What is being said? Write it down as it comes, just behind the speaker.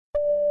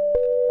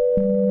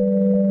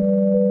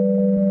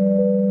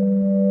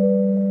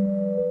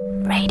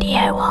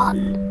Radio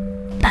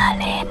 1,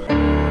 Berlin.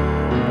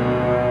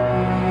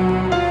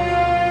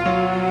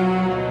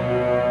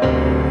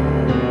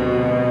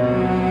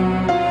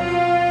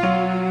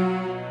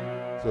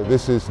 So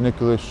this is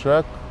Nikolas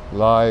Schreck,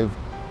 live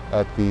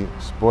at the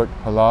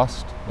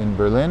Sportpalast in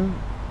Berlin.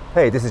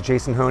 Hey, this is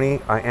Jason Honea.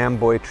 I am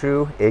Boy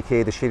True,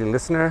 aka The Shady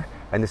Listener,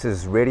 and this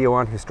is Radio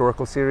 1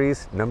 Historical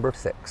Series number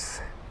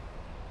 6.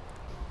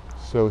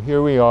 So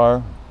here we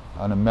are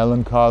on a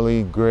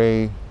melancholy,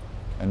 gray,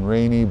 and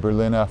rainy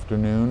Berlin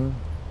afternoon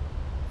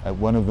at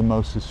one of the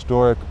most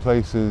historic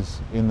places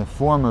in the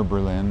former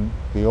Berlin,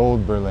 the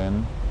old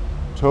Berlin,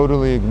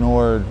 totally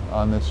ignored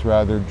on this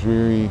rather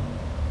dreary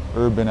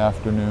urban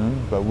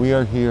afternoon. But we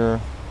are here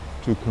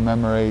to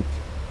commemorate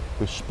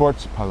the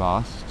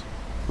Sportpalast,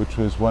 which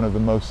was one of the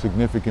most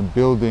significant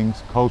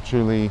buildings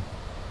culturally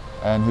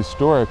and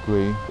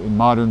historically in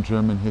modern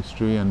German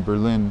history and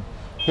Berlin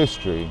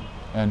history.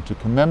 And to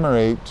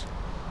commemorate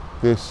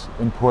this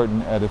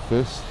important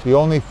edifice, the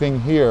only thing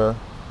here,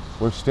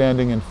 we're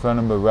standing in front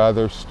of a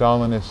rather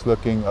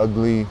Stalinist-looking,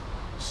 ugly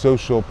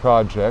social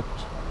project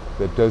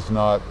that does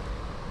not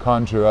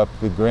conjure up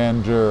the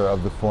grandeur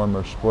of the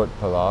former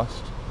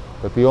Sportpalast.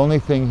 But the only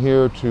thing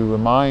here to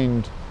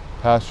remind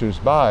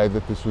passers-by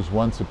that this was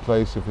once a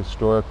place of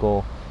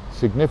historical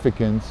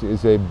significance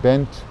is a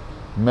bent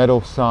metal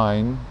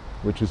sign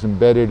which is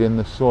embedded in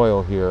the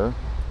soil here,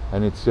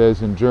 and it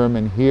says in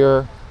German,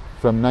 here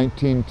from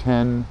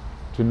 1910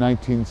 to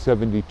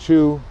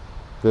 1972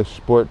 the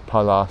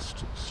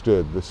Sportpalast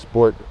stood, the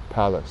Sport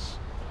Palace.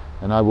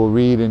 And I will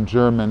read in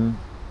German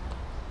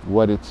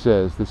what it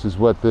says. This is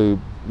what the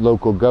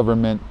local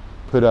government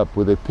put up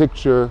with a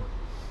picture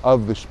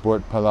of the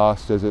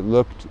Sportpalast as it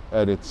looked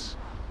at its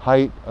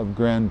height of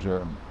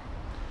grandeur.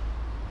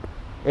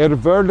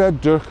 Wurde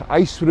durch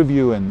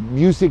Eisreviewen,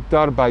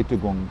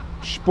 Musikdarbeitung,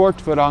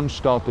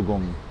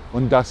 Sportveranstaltungen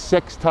und das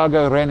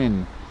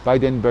Sechstage-Rennen bei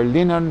den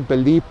Berlinern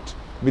beliebt.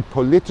 Mit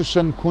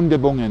politischen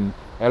Kundgebungen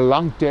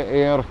erlangte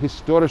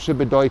historische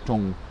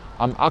Bedeutung.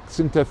 Am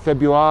 18.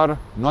 Februar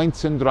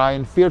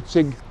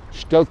 1943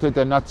 stellte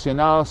der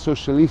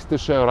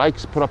nationalsozialistische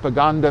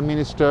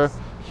Reichspropagandaminister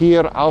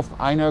hier auf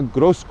einer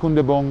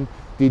Großkundgebung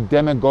die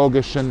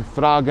demagogischen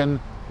Fragen: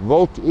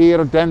 Wollt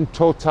ihr den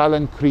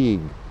totalen Krieg?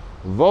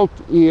 Wollt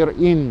ihr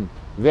ihn,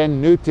 wenn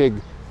nötig,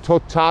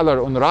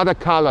 totaler und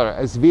radikaler,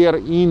 als wir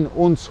ihn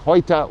uns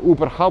heute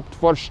überhaupt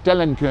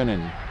vorstellen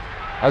können?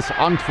 Als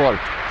Antwort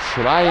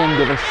schreien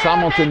die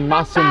versammelten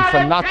Massen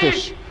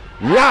fanatisch,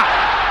 ja!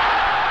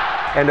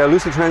 And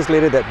loosely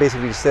translated, that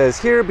basically says,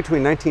 here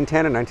between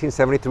 1910 and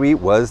 1973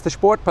 was the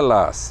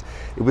Sportpalast.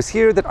 It was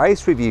here that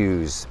ice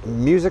reviews,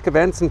 music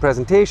events and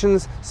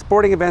presentations,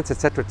 sporting events,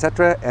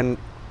 etc., and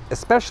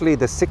especially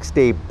the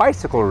 6-day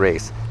bicycle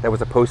race that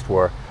was a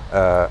post-war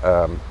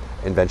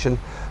invention,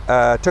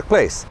 took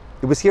place.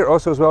 It was here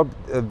also as well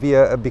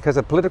because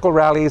of political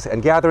rallies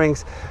and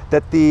gatherings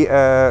that the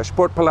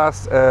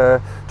Sportpalast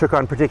took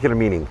on particular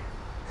meaning.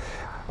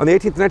 On the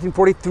 18th,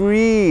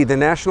 1943, the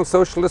National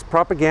Socialist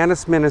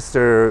propagandist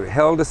minister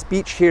held a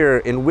speech here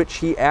in which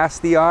he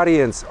asked the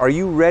audience, are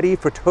you ready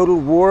for total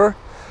war?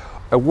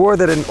 A war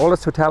that in all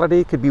its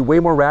totality could be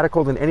way more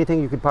radical than anything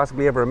you could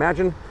possibly ever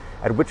imagine,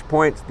 at which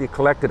point the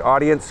collected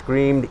audience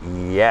screamed,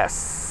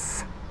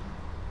 yes.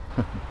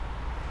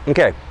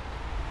 Okay.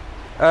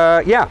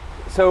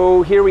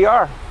 So here we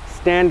are,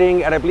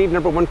 standing at, I believe,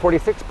 number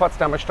 146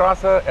 Potsdamer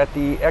Straße at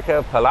the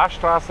Ecke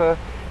Palaststraße,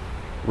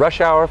 rush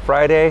hour,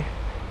 Friday,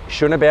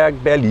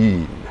 Schöneberg,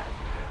 Berlin,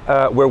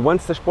 where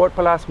once the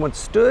Sportpalast once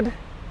stood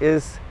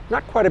is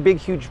not quite a big,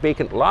 huge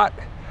vacant lot,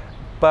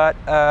 but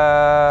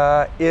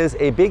is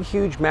a big,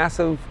 huge,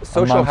 massive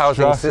social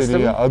housing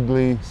system. An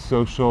ugly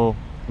social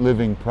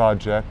living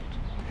project.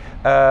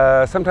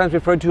 Sometimes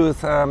referred to as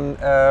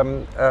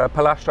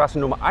Palaststraße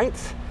Nummer 1.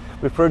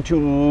 Referred to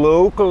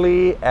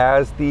locally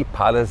as the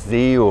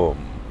Palaseum,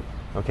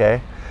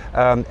 okay?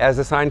 As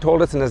the sign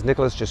told us, and as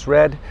Nikolas just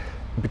read,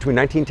 between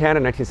 1910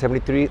 and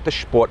 1973, the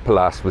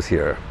Sportpalast was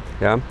here,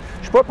 yeah?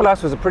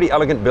 Sportpalast was a pretty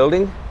elegant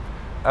building.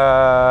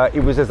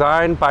 It was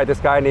designed by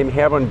this guy named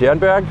Hermann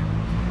Dernberg.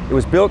 It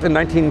was built in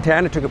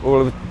 1910.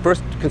 The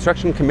first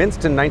construction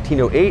commenced in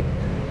 1908.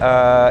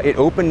 It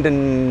opened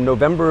in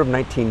November of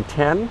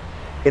 1910.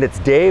 In its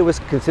day, it was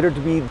considered to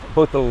be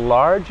both the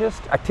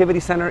largest activity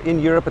center in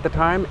Europe at the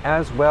time,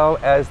 as well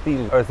as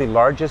the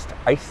largest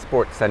ice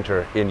sports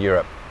center in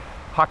Europe.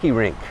 Hockey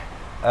rink,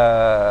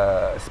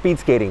 speed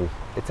skating,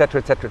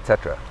 etc., etc.,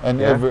 etc. And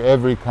yeah?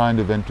 every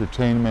kind of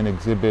entertainment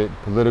exhibit,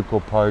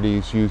 political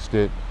parties used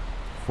it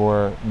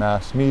for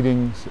mass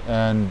meetings.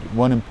 And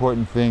one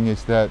important thing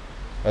is that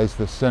as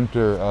the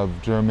center of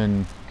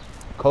German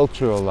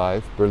cultural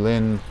life,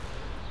 Berlin,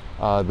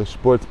 the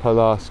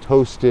Sportpalast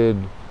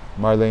hosted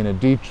Marlene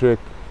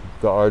Dietrich,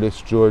 the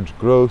artist George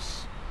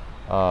Gross,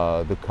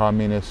 the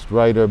communist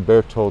writer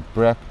Bertolt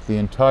Brecht, the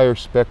entire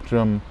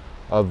spectrum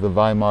of the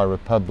Weimar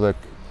Republic,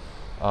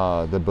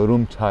 the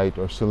Berühmtheit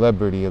or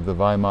celebrity of the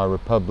Weimar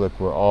Republic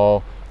were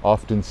all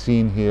often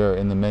seen here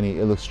in the many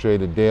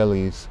illustrated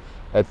dailies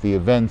at the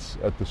events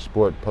at the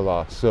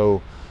Sportpalast.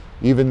 So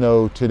even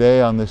though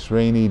today on this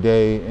rainy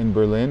day in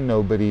Berlin,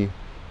 nobody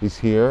is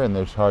here and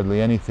there's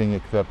hardly anything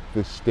except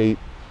this state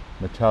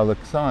metallic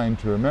sign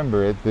to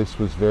remember it, this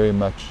was very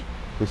much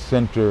the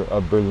center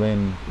of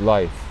Berlin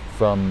life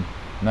from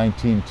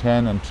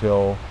 1910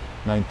 until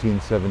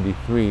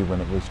 1973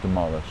 when it was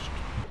demolished.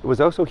 It was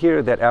also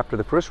here that after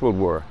the First World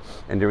War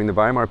and during the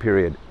Weimar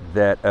period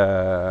that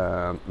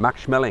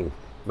Max Schmeling,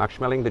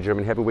 the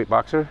German heavyweight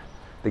boxer,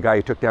 the guy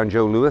who took down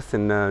Joe Louis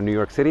in New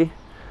York City,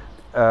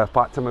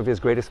 fought some of his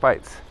greatest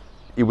fights.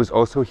 It was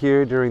also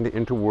here during the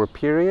interwar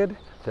period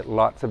that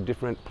lots of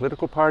different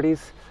political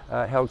parties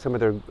held some of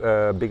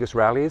their biggest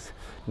rallies,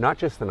 not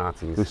just the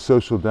Nazis. The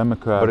Social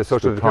Democrats, but the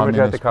Social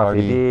Democrat, the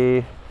Party.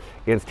 KPD,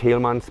 Ernst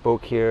Thälmann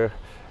spoke here.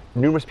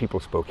 Numerous people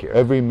spoke here.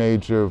 Every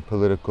major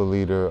political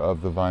leader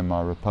of the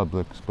Weimar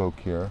Republic spoke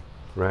here.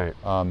 Right.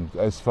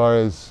 As far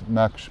as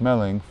Max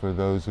Schmeling, for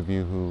those of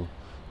you who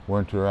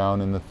weren't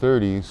around in the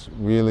 30s,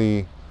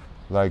 really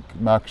like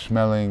Max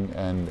Schmeling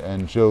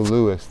and Joe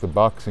Louis, the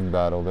boxing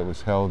battle that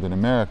was held in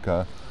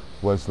America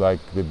was like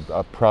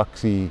a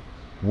proxy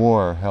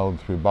war held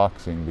through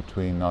boxing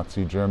between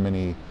Nazi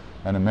Germany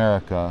and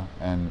America,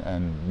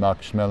 and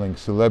Max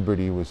Schmeling's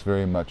celebrity was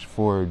very much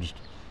forged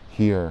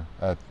here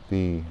at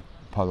the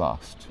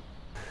Palast.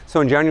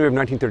 So in January of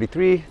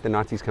 1933, the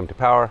Nazis come to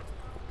power.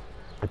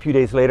 A few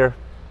days later,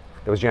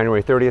 that was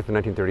January 30th of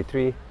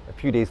 1933, a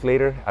few days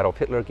later, Adolf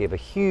Hitler gave a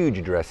huge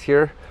address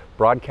here,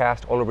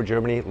 broadcast all over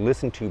Germany,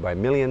 listened to by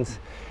millions,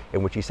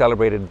 in which he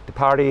celebrated the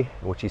party,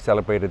 in which he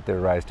celebrated their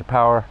rise to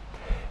power,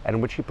 and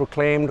in which he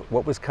proclaimed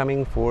what was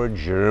coming for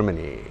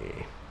Germany.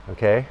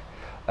 Okay?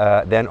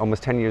 Then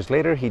almost 10 years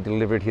later, he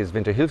delivered his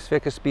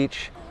Winterhilfswerke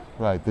speech.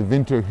 Right, the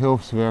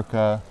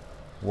Winterhilfswerke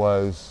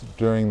was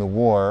during the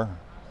war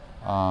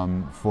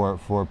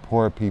for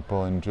poor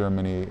people in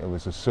Germany. It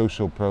was a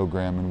social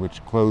program in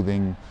which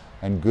clothing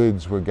and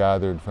goods were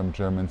gathered from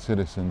German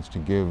citizens to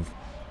give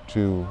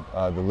to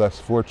the less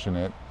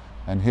fortunate.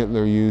 And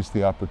Hitler used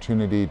the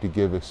opportunity to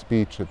give a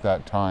speech at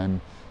that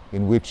time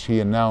in which he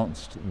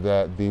announced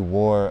that the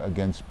war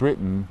against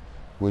Britain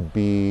would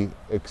be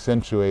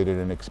accentuated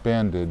and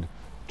expanded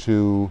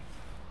to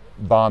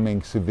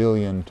bombing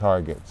civilian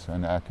targets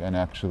and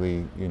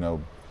actually,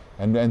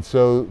 and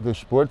so the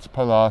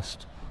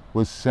Sportpalast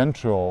was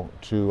central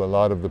to a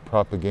lot of the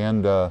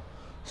propaganda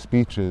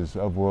speeches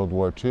of World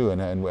War II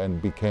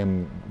and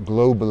became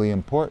globally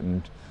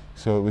important.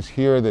 So it was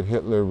here that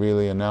Hitler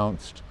really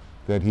announced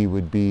that he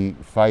would be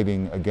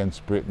fighting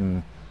against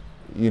Britain,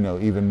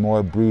 even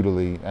more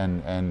brutally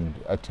and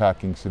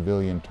attacking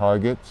civilian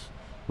targets,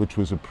 which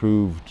was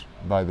approved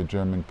by the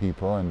German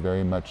people and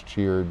very much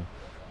cheered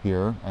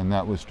here. And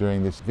that was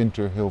during this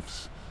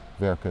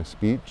Winterhilfswerke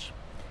speech.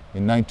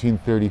 In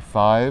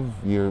 1935,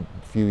 a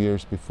few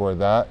years before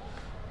that,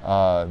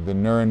 the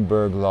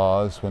Nuremberg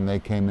laws, when they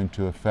came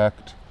into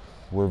effect,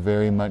 were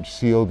very much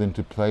sealed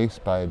into place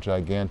by a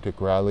gigantic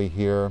rally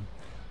here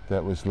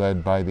that was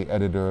led by the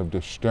editor of Der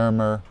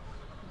Stürmer,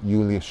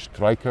 Julius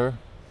Streicher,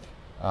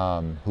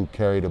 who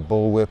carried a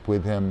bullwhip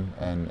with him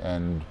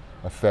and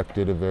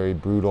affected a very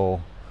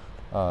brutal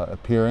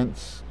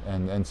appearance.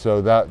 And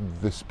so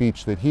the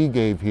speech that he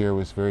gave here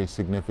was very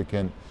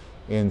significant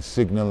in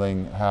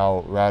signaling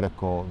how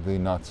radical the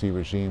Nazi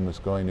regime was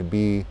going to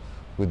be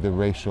with the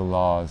racial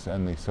laws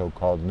and the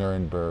so-called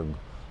Nuremberg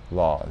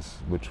laws,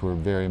 which were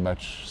very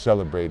much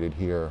celebrated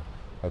here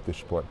at the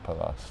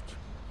Sportpalast.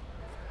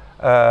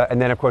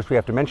 And then, of course, we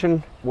have to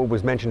mention what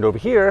was mentioned over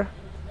here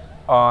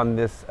on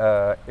this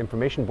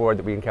information board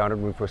that we encountered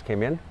when we first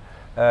came in,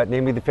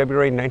 namely the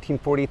February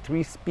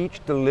 1943 speech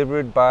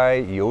delivered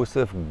by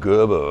Joseph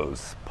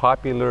Goebbels,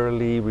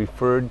 popularly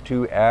referred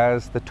to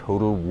as the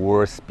Total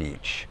War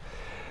speech.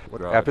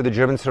 After the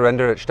German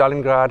surrender at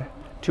Stalingrad,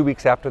 2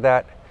 weeks after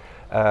that,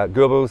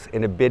 Goebbels,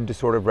 in a bid to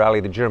sort of rally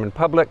the German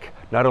public,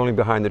 not only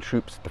behind the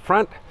troops at the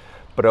front,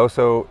 but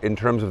also in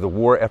terms of the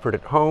war effort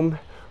at home,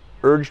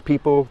 urged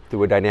people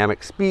through a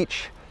dynamic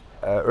speech,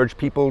 urged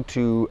people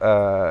to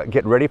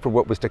get ready for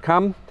what was to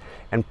come,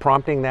 and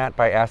prompting that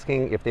by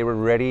asking if they were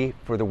ready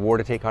for the war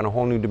to take on a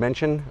whole new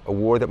dimension, a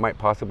war that might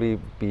possibly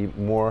be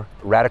more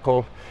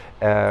radical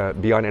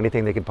beyond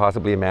anything they could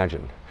possibly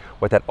imagine.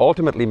 What that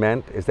ultimately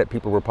meant is that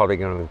people were probably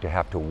going to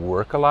have to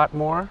work a lot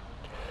more.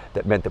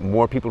 That meant that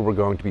more people were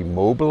going to be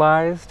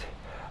mobilized,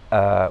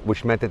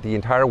 which meant that the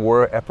entire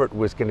war effort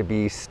was going to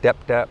be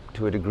stepped up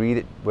to a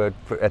degree that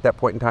at that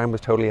point in time was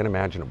totally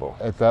unimaginable.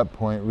 At that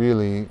point,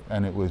 really,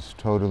 and it was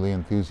totally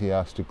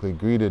enthusiastically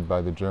greeted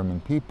by the German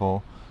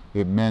people,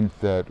 it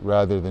meant that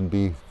rather than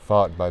be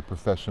fought by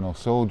professional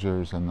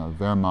soldiers and the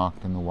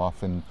Wehrmacht and the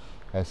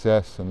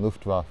Waffen-SS and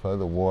Luftwaffe,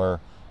 the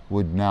war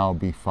would now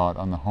be fought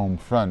on the home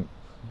front,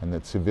 and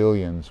that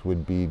civilians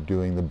would be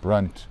doing the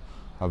brunt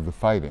of the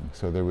fighting.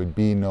 So there would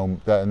be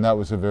and that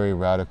was a very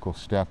radical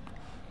step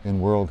in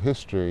world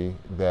history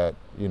that,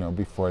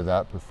 before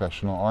that,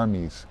 professional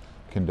armies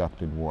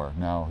conducted war.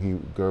 Now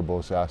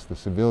Goebbels asked the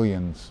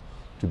civilians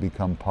to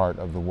become part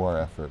of the war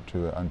effort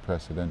to an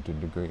unprecedented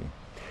degree.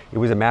 It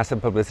was a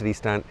massive publicity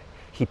stunt.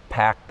 He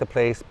packed the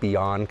place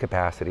beyond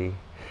capacity.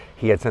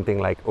 He had something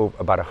like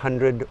about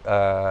 100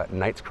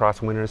 Knights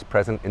Cross winners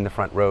present in the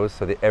front rows,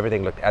 so that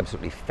everything looked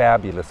absolutely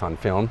fabulous on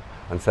film,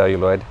 on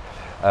celluloid.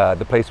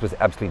 The place was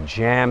absolutely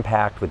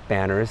jam-packed with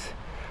banners.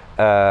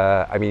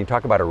 I mean,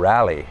 talk about a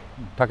rally.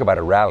 Talk about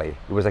a rally.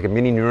 It was like a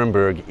mini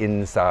Nuremberg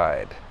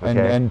inside.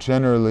 Okay? And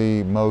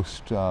generally,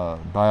 most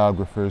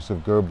biographers of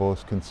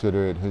Goebbels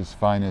consider it his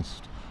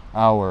finest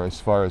hour as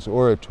far as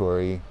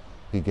oratory.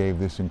 He gave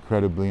this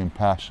incredibly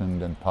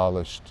impassioned and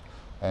polished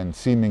and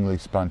seemingly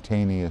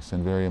spontaneous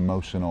and very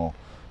emotional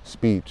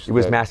speech. It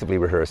was massively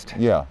rehearsed.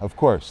 Yeah, of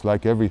course,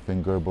 like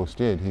everything Goebbels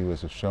did. He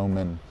was a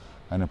showman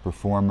and a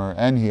performer,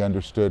 and he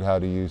understood how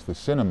to use the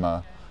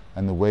cinema,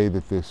 and the way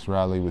that this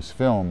rally was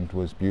filmed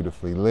was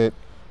beautifully lit,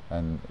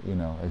 and, you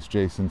know, as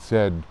Jason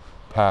said,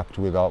 packed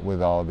with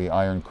all the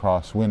Iron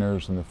Cross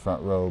winners in the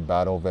front row,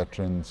 battle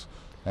veterans,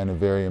 and a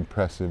very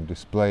impressive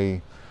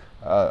display,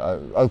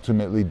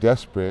 ultimately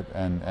desperate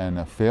and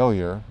a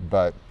failure,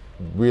 but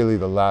really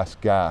the last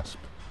gasp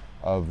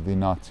of the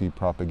Nazi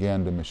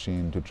propaganda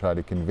machine to try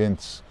to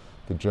convince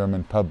the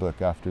German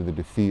public after the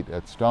defeat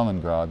at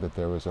Stalingrad that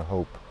there was a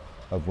hope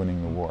of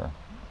winning the war.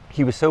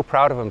 He was so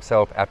proud of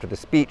himself after the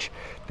speech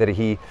that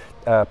he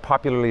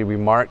popularly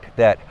remarked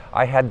that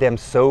I had them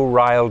so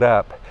riled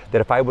up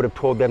that if I would have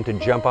told them to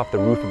jump off the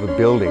roof of a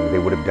building, they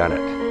would have done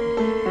it.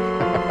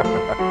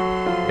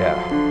 Yeah.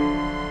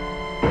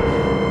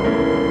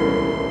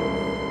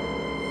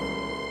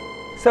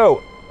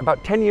 So,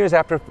 about 10 years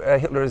after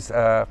Hitler's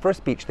first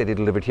speech that he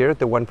delivered here,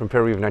 the one from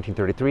February of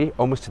 1933,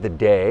 almost to the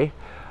day,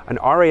 an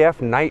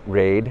RAF night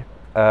raid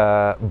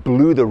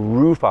blew the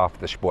roof off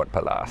the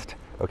Sportpalast.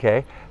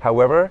 Okay?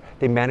 However,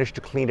 they managed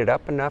to clean it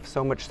up enough,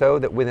 so much so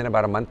that within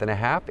about a month and a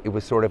half, it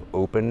was sort of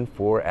open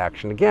for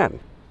action again.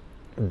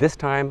 This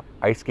time,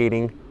 ice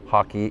skating,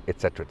 hockey,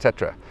 etc.,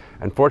 etc.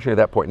 Unfortunately,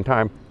 at that point in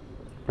time,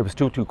 it was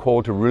too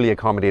cold to really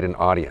accommodate an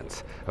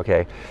audience.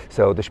 Okay?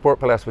 So the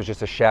Sportpalast was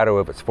just a shadow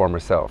of its former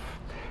self.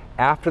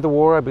 After the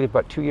war, I believe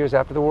about 2 years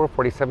after the war,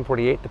 47,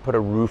 48, they put a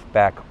roof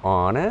back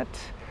on it.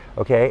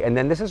 Okay, and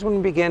then this is when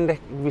we began to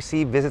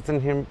receive visits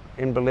in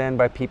Berlin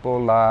by people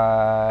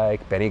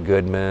like Benny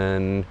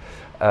Goodman,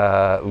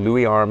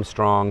 Louis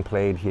Armstrong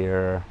played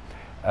here,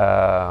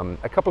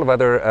 a couple of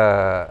other...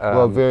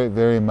 well, very,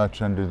 very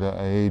much under the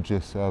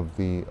aegis of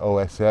the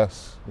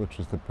OSS, which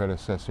was the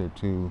predecessor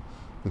to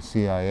the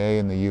CIA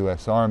and the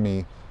U.S.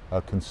 Army,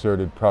 a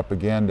concerted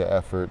propaganda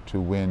effort to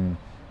win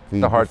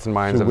the hearts and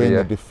minds to of win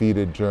the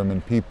defeated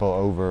German people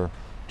over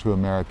to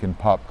American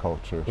pop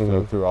culture. Mm-hmm.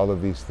 So through all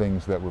of these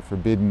things that were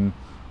forbidden,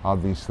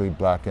 obviously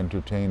black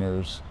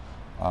entertainers,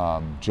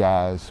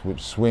 jazz,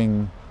 which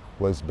swing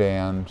was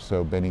banned,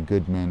 so Benny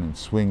Goodman and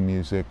swing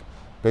music,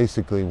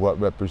 basically what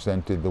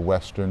represented the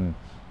Western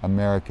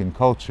American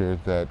culture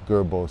that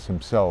Goebbels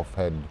himself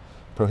had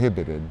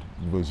prohibited,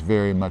 was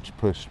very much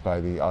pushed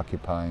by the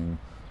occupying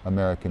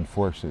American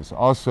forces.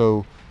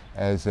 Also,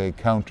 as a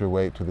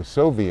counterweight to the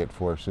Soviet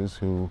forces,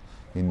 who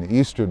in the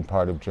eastern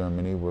part of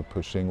Germany were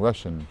pushing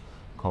Russian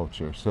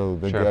culture. So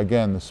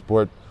again, the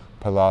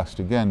Sportpalast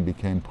again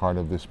became part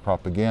of this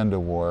propaganda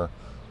war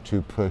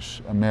to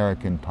push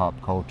American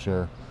pop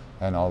culture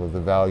and all of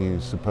the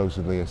values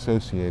supposedly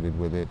associated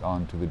with it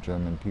onto the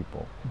German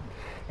people.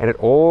 And it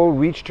all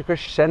reached a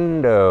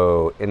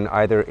crescendo in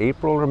either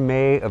April or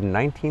May of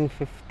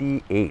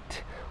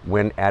 1958,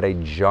 when at a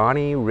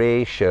Johnny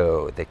Ray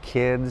show, the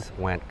kids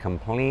went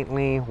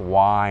completely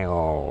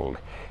wild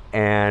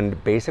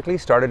and basically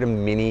started a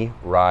mini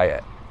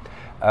riot.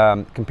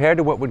 Compared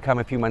to what would come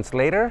a few months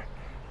later,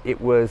 it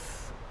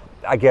was,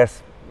 I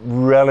guess,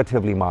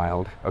 relatively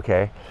mild,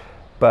 okay?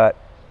 But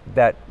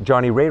that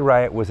Johnny Ray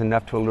riot was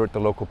enough to alert the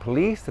local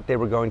police that they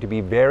were going to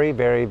be very,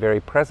 very, very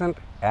present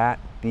at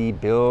the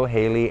Bill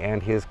Haley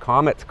and his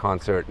Comets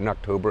concert in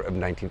October of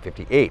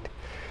 1958.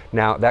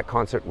 Now, that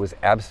concert was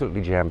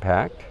absolutely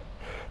jam-packed.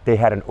 They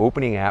had an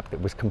opening act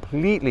that was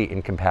completely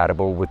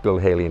incompatible with Bill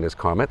Haley and his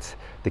Comets.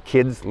 The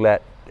kids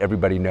let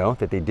everybody know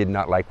that they did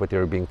not like what they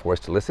were being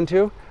forced to listen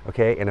to,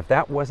 okay? And if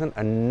that wasn't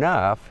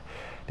enough,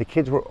 the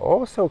kids were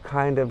also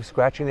kind of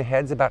scratching their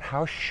heads about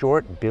how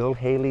short Bill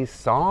Haley's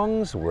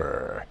songs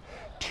were.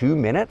 2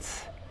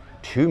 minutes?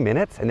 2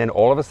 minutes? And then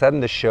all of a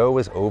sudden the show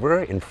was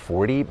over in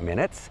 40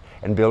 minutes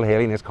and Bill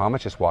Haley and his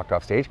Comets just walked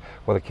off stage.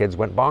 Well, the kids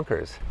went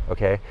bonkers,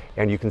 okay?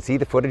 And you can see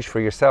the footage for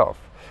yourself.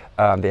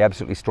 They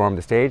absolutely stormed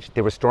the stage.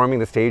 They were storming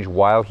the stage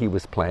while he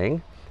was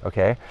playing,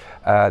 okay?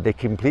 They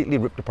completely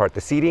ripped apart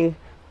the seating,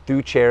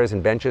 threw chairs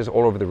and benches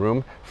all over the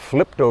room,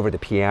 flipped over the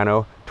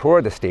piano,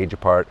 tore the stage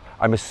apart.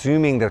 I'm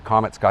assuming the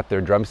Comets got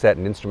their drum set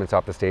and instruments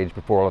off the stage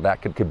before all of that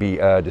could be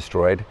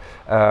destroyed.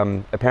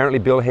 Apparently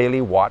Bill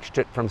Haley watched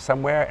it from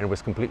somewhere and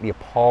was completely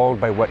appalled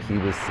by what he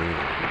was seeing.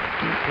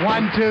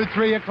 1, 2,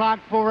 3 o'clock,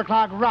 4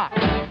 o'clock, rock.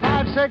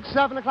 5, 6,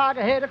 7 o'clock,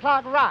 8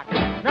 o'clock, rock.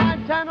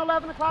 9, 10,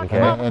 11 o'clock, Okay.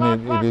 12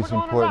 And o'clock, it is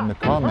important to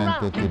comment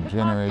that the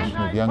generation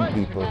of young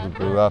people who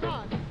grew up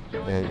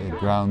at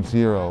ground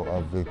zero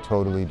of the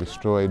totally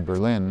destroyed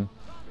Berlin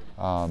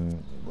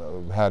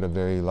had a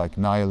very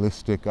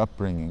nihilistic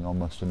upbringing,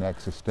 almost an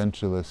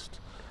existentialist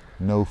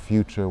no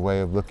future way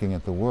of looking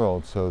at the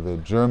world. So the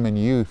German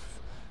youth,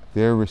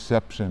 their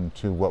reception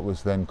to what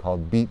was then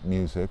called beat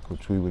music,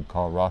 which we would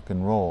call rock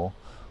and roll,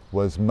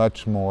 was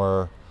much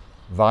more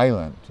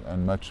violent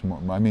and much more,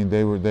 I mean,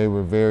 they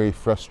were very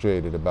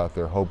frustrated about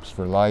their hopes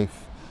for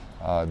life.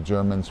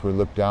 Germans were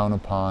looked down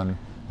upon,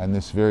 and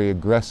this very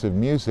aggressive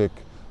music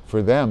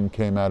for them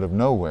came out of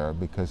nowhere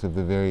because of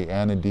the very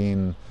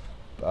anodyne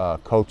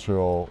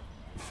cultural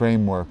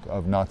framework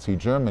of Nazi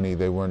Germany.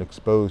 They weren't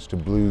exposed to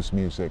blues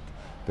music.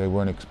 They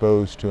weren't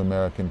exposed to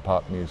American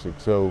pop music.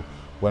 So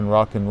when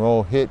rock and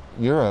roll hit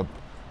Europe,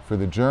 for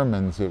the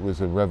Germans, it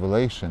was a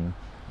revelation,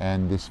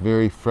 and this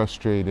very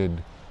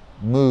frustrated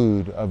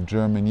mood of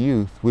German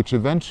youth, which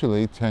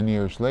eventually, 10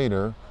 years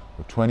later,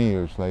 or 20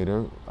 years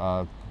later,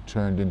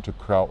 turned into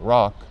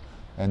krautrock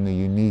and the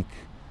unique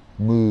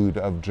mood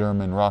of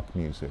German rock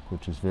music,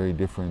 which is very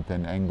different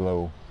than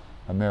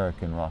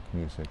Anglo-American rock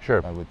music,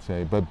 Sure. I would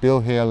say. But Bill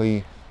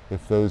Haley,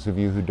 if those of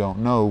you who don't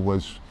know,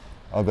 was,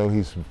 although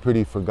he's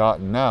pretty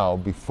forgotten now,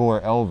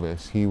 before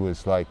Elvis, he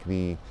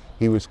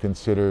was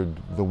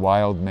considered the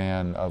wild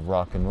man of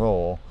rock and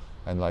roll,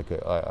 and like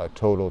a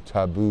total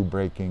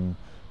taboo-breaking,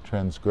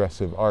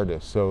 transgressive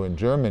artist. So in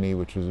Germany,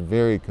 which was a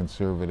very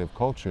conservative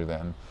culture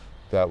then,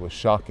 that was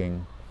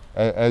shocking,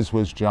 as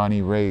was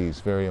Johnny Ray's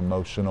very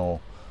emotional,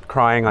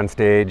 Crying on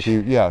stage.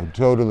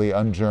 Totally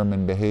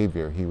un-German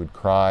behavior. He would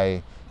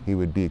cry, he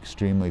would be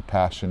extremely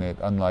passionate,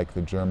 unlike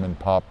the German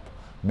pop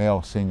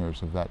male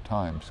singers of that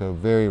time. So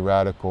very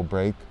radical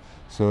break.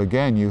 So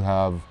again, you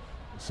have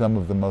some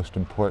of the most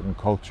important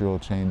cultural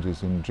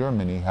changes in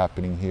Germany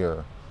happening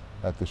here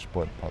at the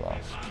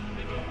Sportpalast.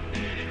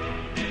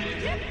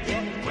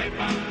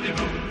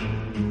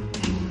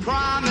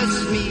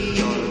 Promise me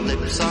your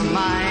lips are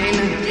mine.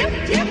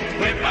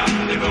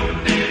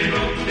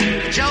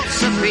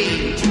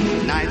 Josephine,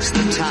 tonight's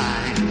the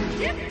time.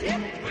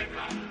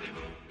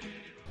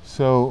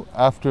 So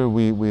after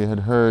we had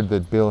heard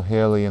that Bill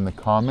Haley and the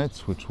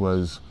Comets, which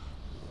was,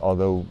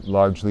 although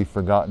largely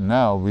forgotten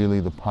now, really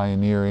the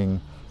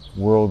pioneering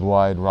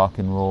worldwide rock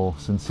and roll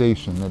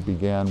sensation that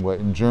began what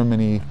in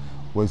Germany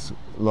was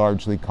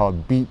largely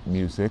called beat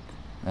music,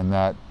 and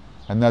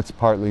that's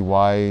partly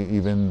why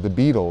even the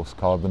Beatles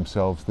called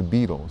themselves the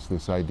Beatles,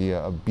 this idea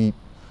of beat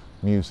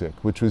music,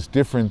 which was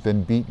different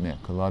than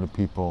beatnik. A lot of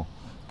people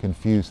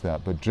confuse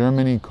that, but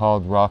Germany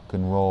called rock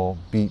and roll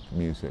beat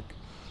music.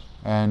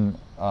 And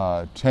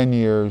 10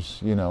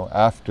 years,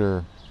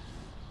 after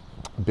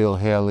Bill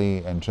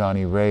Haley and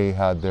Johnny Ray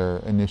had their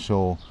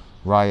initial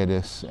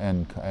riotous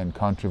and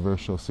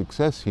controversial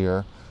success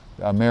here,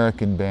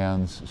 American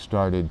bands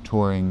started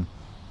touring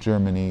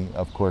Germany.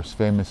 Of course,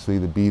 famously,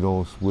 the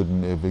Beatles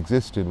wouldn't have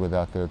existed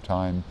without their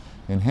time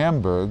in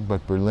Hamburg,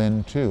 but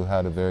Berlin too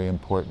had a very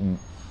important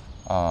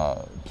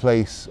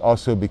place,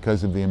 also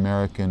because of the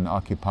American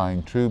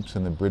occupying troops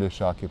and the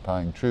British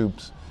occupying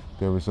troops.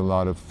 There was a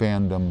lot of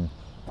fandom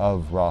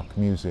of rock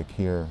music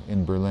here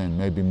in Berlin,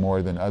 maybe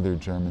more than other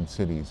German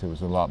cities. It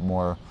was a lot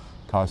more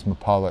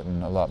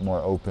cosmopolitan, a lot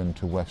more open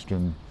to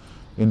Western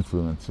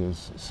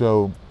influences.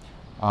 So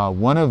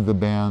one of the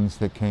bands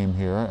that came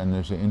here, and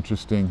there's an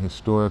interesting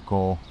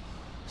historical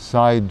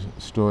side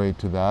story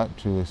to that,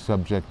 to a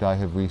subject I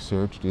have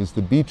researched, is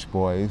the Beach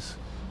Boys.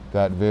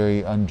 That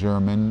very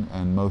un-German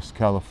and most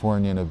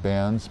Californian of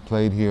bands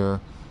played here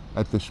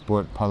at the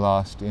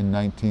Sportpalast in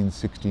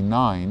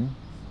 1969.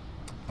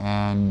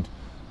 And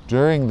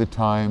during the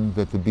time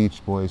that the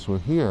Beach Boys were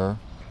here,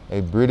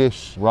 a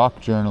British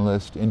rock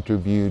journalist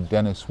interviewed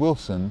Dennis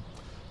Wilson,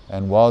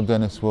 and while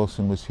Dennis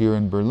Wilson was here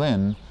in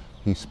Berlin,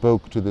 he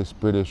spoke to this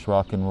British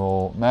rock and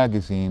roll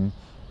magazine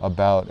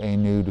about a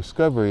new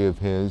discovery of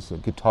his, a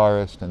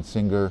guitarist and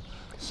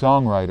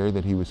singer-songwriter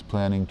that he was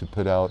planning to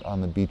put out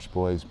on the Beach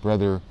Boys'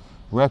 Brother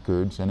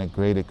Records, and at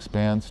great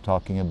expanse,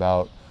 talking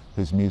about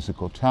his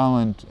musical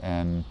talent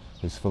and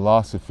his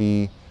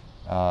philosophy,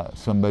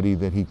 somebody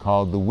that he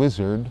called the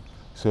Wizard.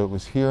 So it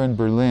was here in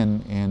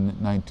Berlin in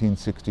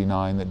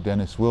 1969 that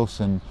Dennis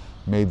Wilson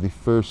made the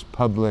first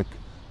public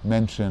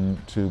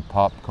mention to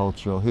pop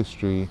cultural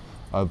history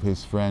of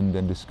his friend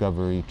and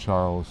discovery,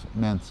 Charles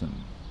Manson.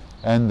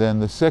 And then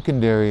the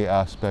secondary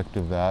aspect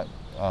of that,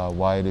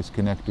 why it is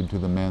connected to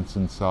the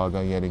Manson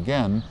saga yet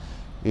again,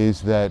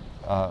 is that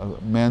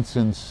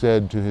Manson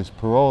said to his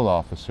parole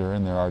officer,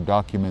 and there are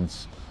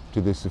documents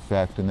to this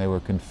effect, and they were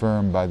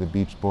confirmed by the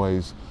Beach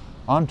Boys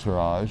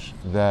entourage,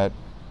 that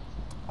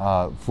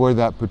for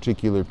that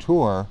particular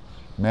tour,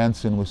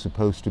 Manson was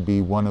supposed to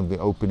be one of the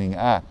opening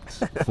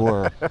acts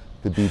for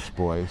the Beach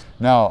Boys.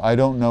 Now, I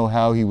don't know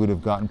how he would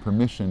have gotten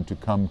permission to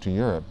come to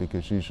Europe,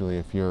 because usually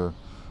if you're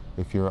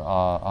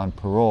on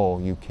parole,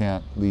 you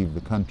can't leave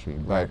the country.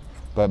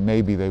 But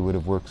maybe they would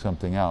have worked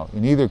something out.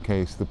 In either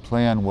case, the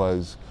plan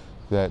was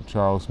that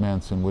Charles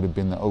Manson would have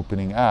been the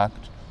opening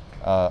act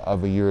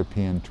of a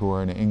European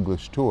tour, an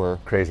English tour.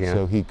 Crazy, huh?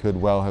 So he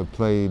could well have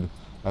played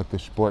at the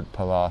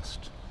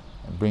Sportpalast,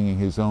 bringing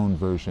his own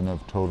version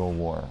of Total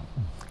War.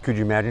 Could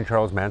you imagine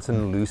Charles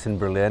Manson loose in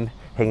Berlin,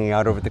 hanging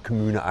out over the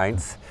Kommune 1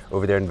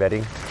 over there in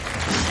Wedding?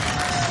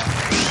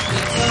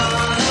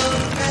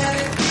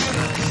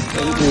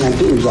 Everything I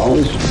do is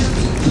always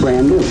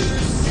brand new.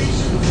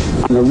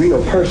 I'm a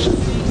real person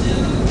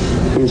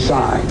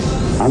inside.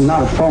 I'm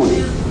not a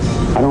phony.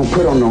 I don't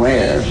put on no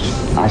airs.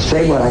 I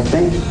say what I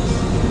think.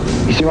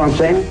 You see what I'm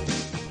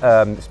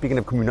saying? Speaking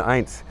of Kommune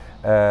 1,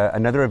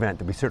 another event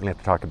that we certainly have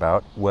to talk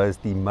about was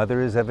the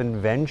Mothers of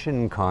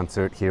Invention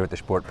concert here at the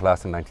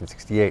Sportpalast in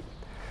 1968.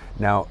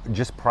 Now,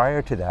 just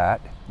prior to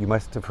that, you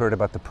must have heard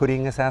about the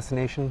pudding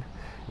assassination,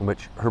 in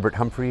which Herbert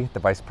Humphrey, the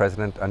vice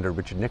president under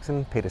Richard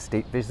Nixon, paid a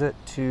state visit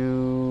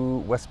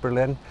to West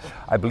Berlin.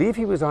 I believe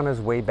he was on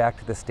his way back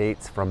to the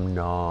States from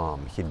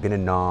Nam. He'd been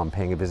in Nam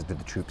paying a visit to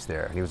the troops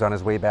there. And he was on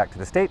his way back to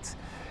the States,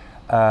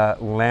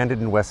 landed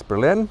in West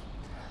Berlin,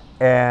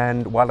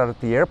 and while out at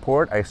the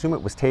airport, I assume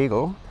it was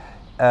Tegel,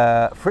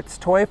 Fritz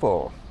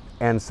Teufel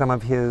and some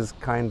of his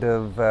kind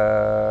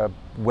of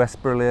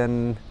West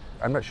Berlin,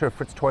 I'm not sure if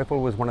Fritz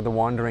Teufel was one of the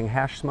wandering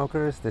hash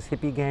smokers, this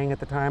hippie gang at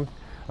the time,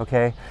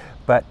 okay?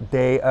 But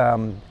they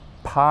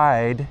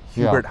pied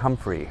Hubert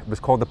Humphrey. It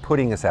was called the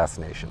pudding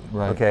assassination,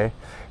 okay?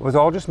 It was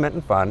all just meant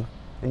in fun,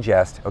 in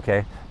jest,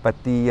 okay?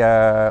 But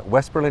the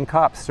West Berlin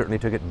cops certainly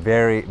took it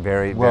very,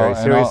 very, very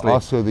seriously. And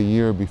also the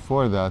year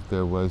before that,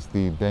 there was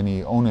the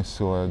Benny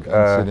Ohnesorg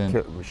incident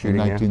in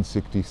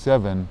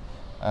 1967.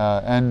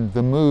 And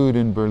the mood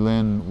in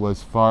Berlin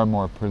was far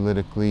more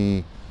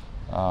politically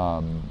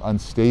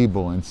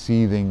unstable and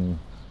seething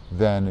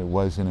than it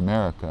was in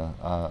America.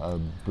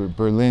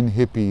 Berlin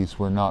hippies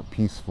were not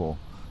peaceful.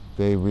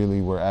 They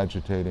really were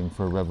agitating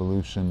for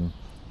revolution,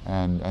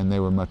 and they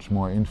were much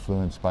more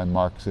influenced by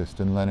Marxist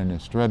and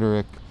Leninist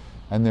rhetoric.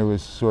 And there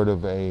was sort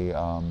of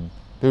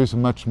there was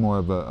much more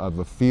of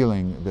a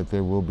feeling that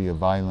there will be a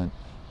violent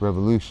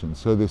revolution.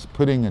 So this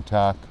pudding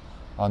attack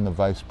on the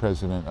Vice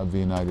President of the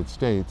United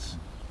States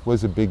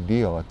was a big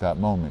deal at that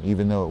moment,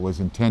 even though it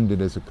was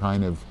intended as a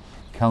kind of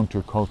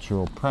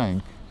countercultural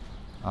prank.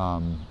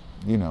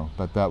 You know,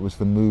 but that was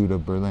the mood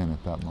of Berlin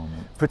at that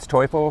moment. Fritz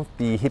Teufel,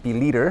 the hippie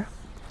leader,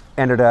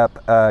 ended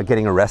up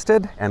getting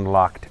arrested and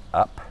locked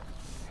up.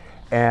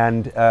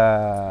 And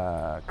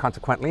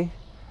consequently,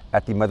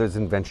 at the Mothers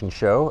Invention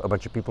show, a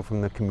bunch of people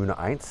from the Kommune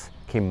 1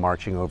 came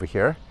marching over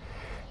here.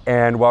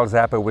 And while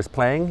Zappa was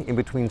playing, in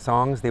between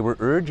songs, they were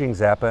urging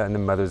Zappa and the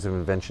Mothers of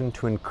Invention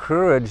to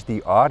encourage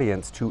the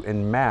audience to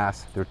en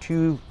masse. There are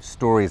two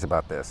stories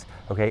about this,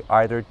 okay?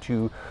 Either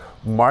to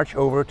march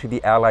over to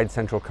the Allied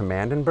Central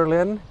Command in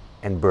Berlin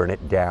and burn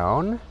it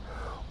down,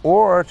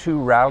 or to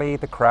rally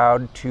the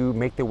crowd to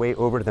make their way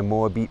over to the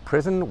Moabite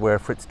prison where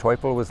Fritz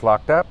Teufel was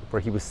locked up,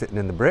 where he was sitting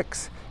in the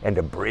bricks, and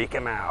to break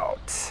him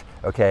out,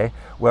 okay?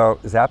 Well,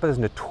 Zappa is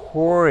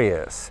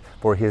notorious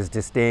for his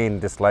disdain,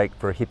 dislike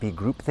for hippie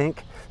groupthink,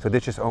 so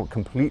this just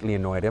completely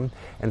annoyed him.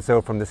 And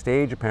so from the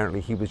stage,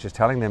 apparently, he was just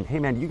telling them, hey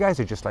man, you guys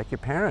are just like your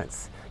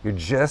parents. You're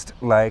just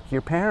like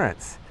your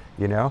parents.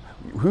 You know,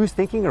 who's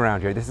thinking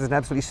around here? This is an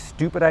absolutely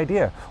stupid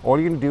idea. All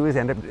you're gonna do is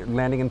end up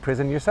landing in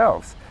prison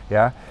yourselves,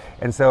 yeah?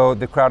 And so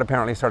the crowd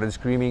apparently started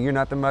screaming, you're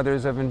not the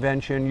mothers of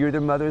invention, you're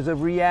the mothers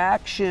of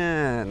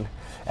reaction.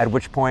 At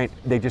which point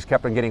they just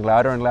kept on getting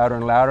louder and louder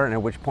and louder, and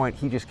at which point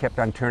he just kept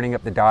on turning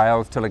up the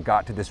dials till it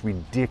got to this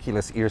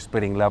ridiculous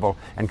ear-splitting level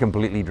and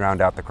completely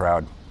drowned out the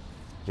crowd.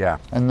 Yeah.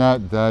 And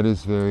that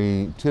is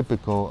very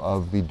typical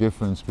of the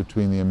difference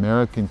between the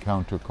American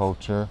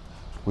counterculture,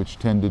 which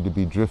tended to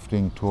be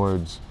drifting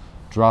towards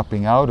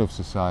dropping out of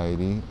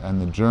society,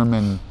 and the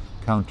German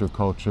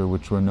counterculture,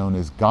 which were known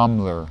as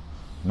Gammler,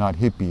 not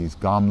hippies.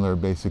 Gammler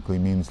basically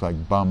means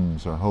like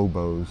bums or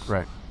hobos.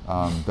 Right.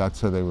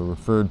 That's how they were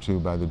referred to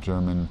by the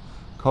German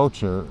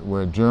culture,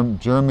 where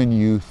German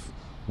youth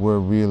were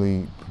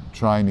really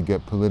trying to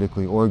get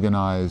politically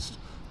organized,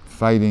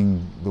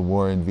 fighting the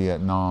war in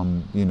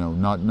Vietnam, you know,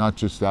 not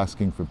just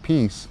asking for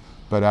peace,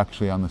 but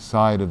actually on the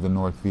side of the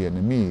North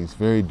Vietnamese.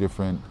 Very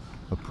different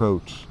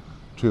approach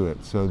to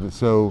it.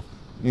 So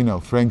you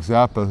know, Frank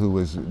Zappa, who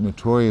was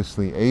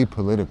notoriously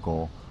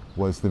apolitical,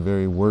 was the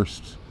very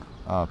worst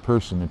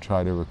person to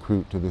try to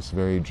recruit to this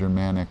very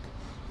Germanic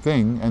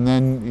thing. And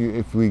then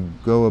if we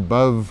go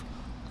above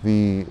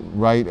the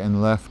right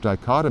and left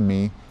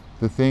dichotomy,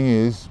 the thing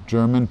is,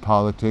 German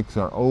politics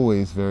are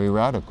always very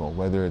radical,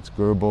 whether it's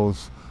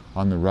Goebbels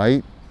on the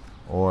right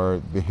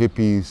or the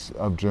hippies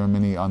of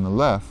Germany on the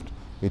left.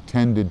 It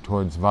tended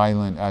towards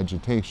violent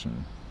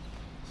agitation.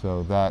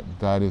 So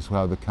that is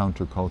how the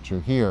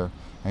counterculture here.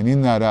 And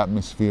in that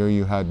atmosphere,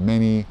 you had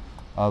many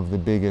of the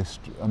biggest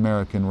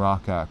American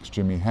rock acts.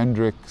 Jimi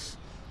Hendrix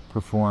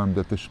performed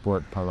at the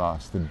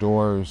Sportpalast. The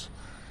Doors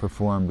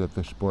performed at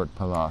the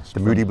Sportpalast. The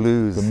Moody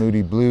Blues. The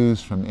Moody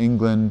Blues from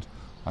England,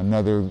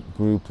 another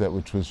group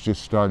which was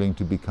just starting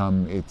to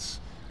become its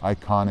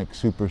iconic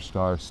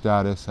superstar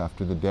status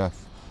after the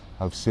death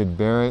of Syd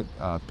Barrett.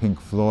 Pink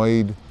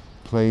Floyd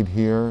played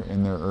here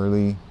in their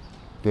early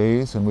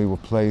days, and we will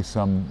play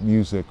some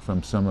music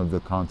from some of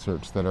the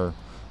concerts that are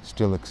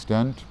still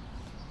extant.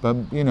 But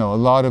you know, a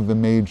lot of the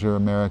major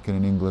American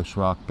and English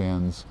rock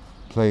bands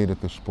played at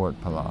the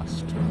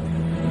Sportpalast.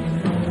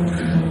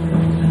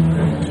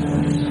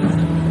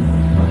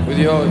 With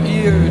your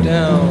ear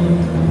down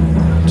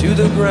to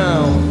the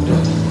ground,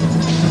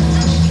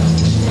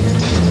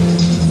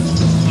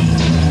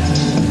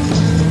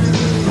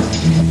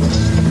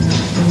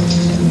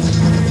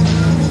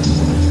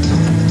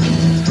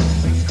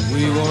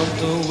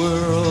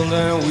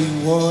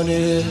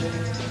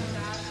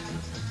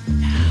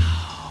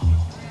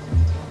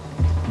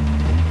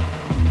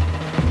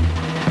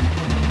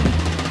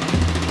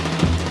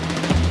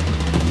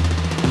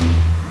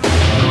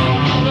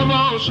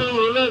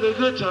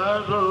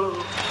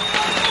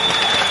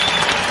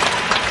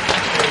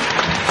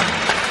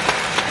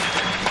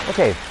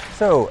 Okay,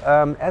 so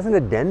as an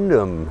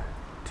addendum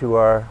to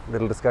our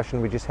little discussion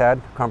we just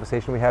had,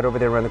 conversation we had over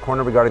there around the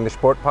corner regarding the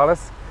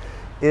Sportpalast,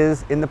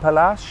 is in the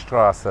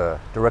Palaststrasse,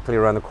 directly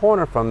around the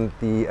corner from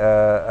the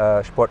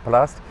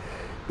Sportpalast,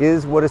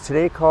 is what is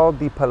today called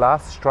the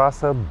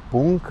Palaststrasse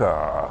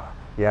Bunker.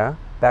 Yeah,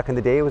 back in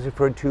the day it was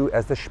referred to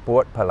as the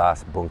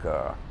Sportpalast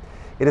Bunker.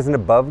 It is an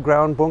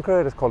above-ground bunker.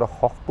 It is called a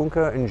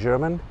Hochbunker in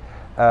German.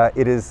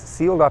 It is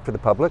sealed off to the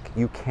public.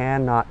 You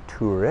cannot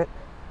tour it.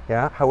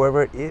 Yeah.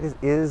 However, it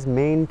is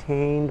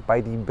maintained by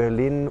the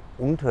Berlin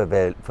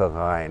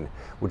Unterweltverein,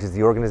 which is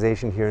the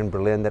organization here in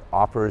Berlin that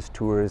offers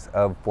tours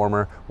of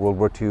former World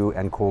War II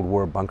and Cold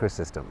War bunker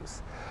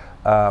systems.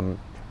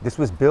 This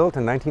was built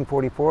in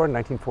 1944 and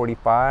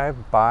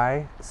 1945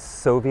 by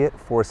Soviet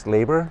forced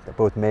labor,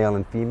 both male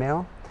and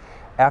female.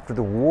 After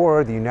the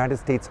war, the United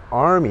States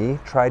Army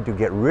tried to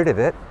get rid of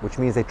it, which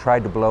means they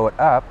tried to blow it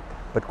up,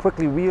 but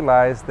quickly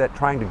realized that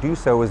trying to do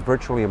so was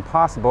virtually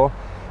impossible.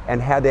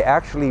 And had they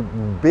actually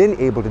been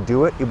able to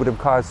do it, it would have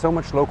caused so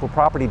much local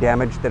property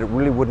damage that it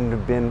really wouldn't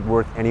have been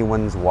worth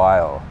anyone's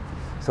while.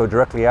 So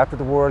directly after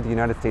the war, the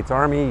United States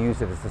Army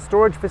used it as a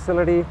storage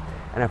facility.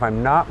 And if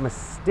I'm not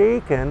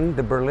mistaken,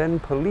 the Berlin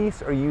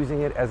police are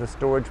using it as a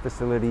storage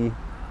facility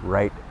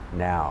right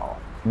now.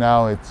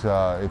 Now it's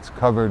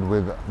covered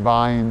with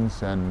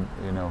vines, and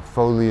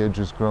foliage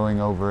is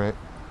growing over it,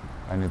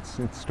 and it's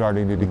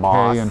starting to decay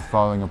Moss. and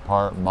falling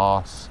apart.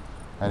 Moss.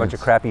 A bunch of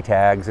crappy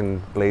tags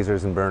and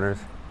blazers and burners.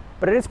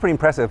 But it is pretty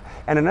impressive.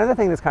 And another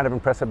thing that's kind of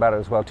impressive about it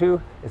as well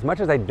too, as much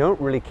as I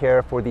don't really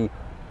care for the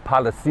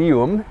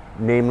Palaceum,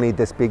 namely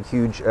this big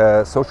huge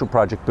social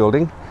project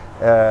building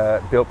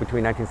built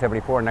between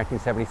 1974 and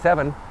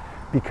 1977,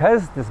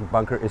 because this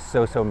bunker is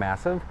so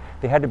massive,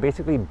 they had to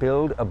basically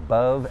build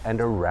above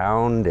and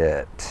around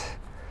it.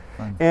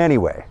 Fine.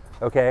 Anyway,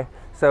 okay,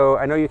 so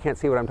I know you can't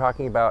see what I'm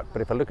talking about,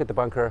 but if I look at the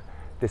bunker,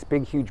 this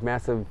big, huge,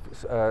 massive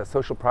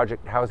social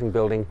project housing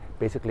building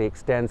basically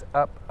extends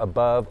up,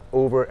 above,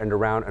 over, and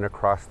around and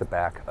across the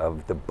back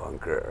of the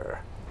bunker.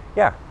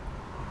 Yeah,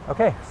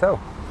 okay, so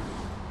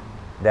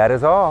that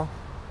is all.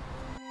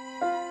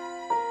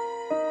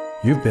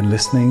 You've been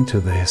listening to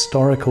the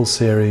historical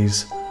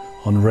series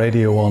on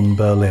Radio 1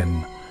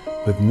 Berlin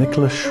with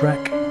Nikolas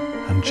Schreck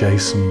and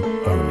Jason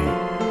Oney.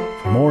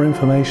 For more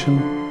information,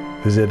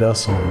 visit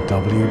us on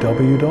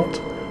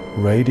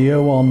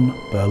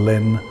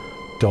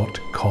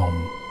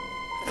www.radioonberlin.com.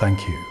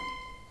 Thank you.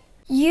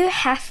 You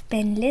have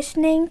been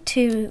listening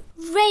to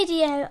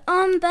Radio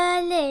on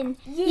Berlin.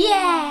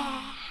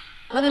 Yeah!